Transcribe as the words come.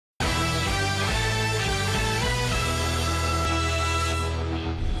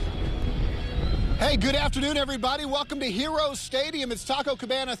Hey, good afternoon, everybody. Welcome to Heroes Stadium. It's Taco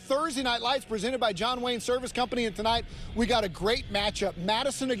Cabana Thursday Night Lights presented by John Wayne Service Company. And tonight, we got a great matchup.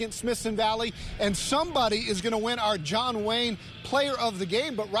 Madison against Smithson Valley. And somebody is going to win our John Wayne Player of the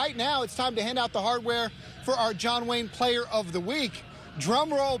Game. But right now, it's time to hand out the hardware for our John Wayne Player of the Week.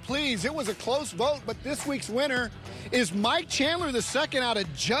 Drum roll, please. It was a close vote, but this week's winner is Mike Chandler II out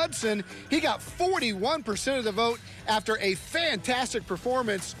of Judson. He got 41% of the vote after a fantastic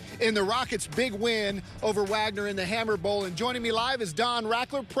performance in the Rockets' big win over Wagner in the Hammer Bowl. And joining me live is Don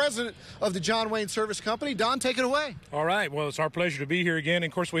Rackler, president of the John Wayne Service Company. Don, take it away. All right. Well, it's our pleasure to be here again.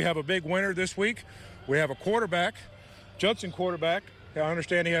 And of course, we have a big winner this week. We have a quarterback, Judson quarterback. I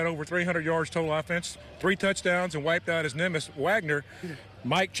understand he had over 300 yards total offense, 3 touchdowns, and wiped out his nemesis, Wagner.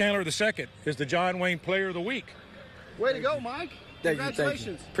 Mike Chandler II is the John Wayne Player of the Week. Way to go, Mike. Congratulations.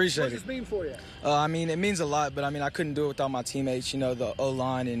 Thank you. Appreciate it. What does this mean for you? It means a lot, but, I couldn't do it without my teammates, the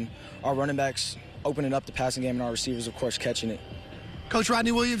O-line and our running backs opening up the passing game and our receivers, of course, catching it. Coach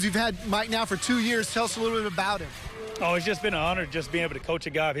Rodney Williams, you've had Mike now for 2 years. Tell us a little bit about him. Oh, it's just been an honor just being able to coach a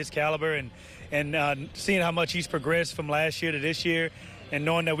guy of his caliber and seeing how much he's progressed from last year to this year and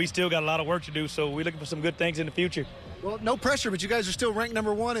knowing that we still got a lot of work to do, so we're looking for some good things in the future. Well, no pressure, but you guys are still ranked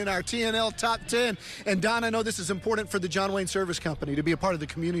 #1 in our TNL Top 10. And, Don, I know this is important for the John Wayne Service Company to be a part of the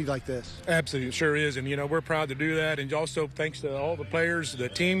community like this. Absolutely, it sure is. And, we're proud to do that. And also thanks to all the players, the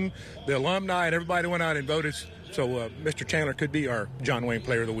team, the alumni, and everybody went out and voted. So Mr. Chandler could be our John Wayne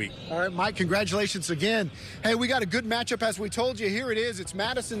Player of the Week. All right, Mike, congratulations again. Hey, we got a good matchup, as we told you. Here it is. It's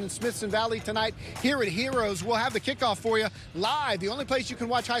Madison and Smithson Valley tonight here at Heroes. We'll have the kickoff for you live. The only place you can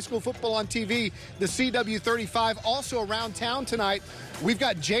watch high school football on TV, the CW35. Also around town tonight, we've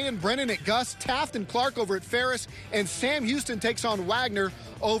got Jay and Brennan at Gus, Taft and Clark over at Ferris, and Sam Houston takes on Wagner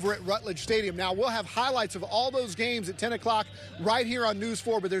over at Rutledge Stadium. Now, we'll have highlights of all those games at 10 o'clock right here on News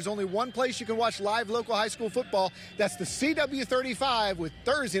 4, but there's only one place you can watch live local high school football. That's the CW35 with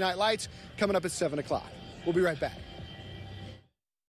Thursday Night Lights coming up at 7 o'clock. We'll be right back.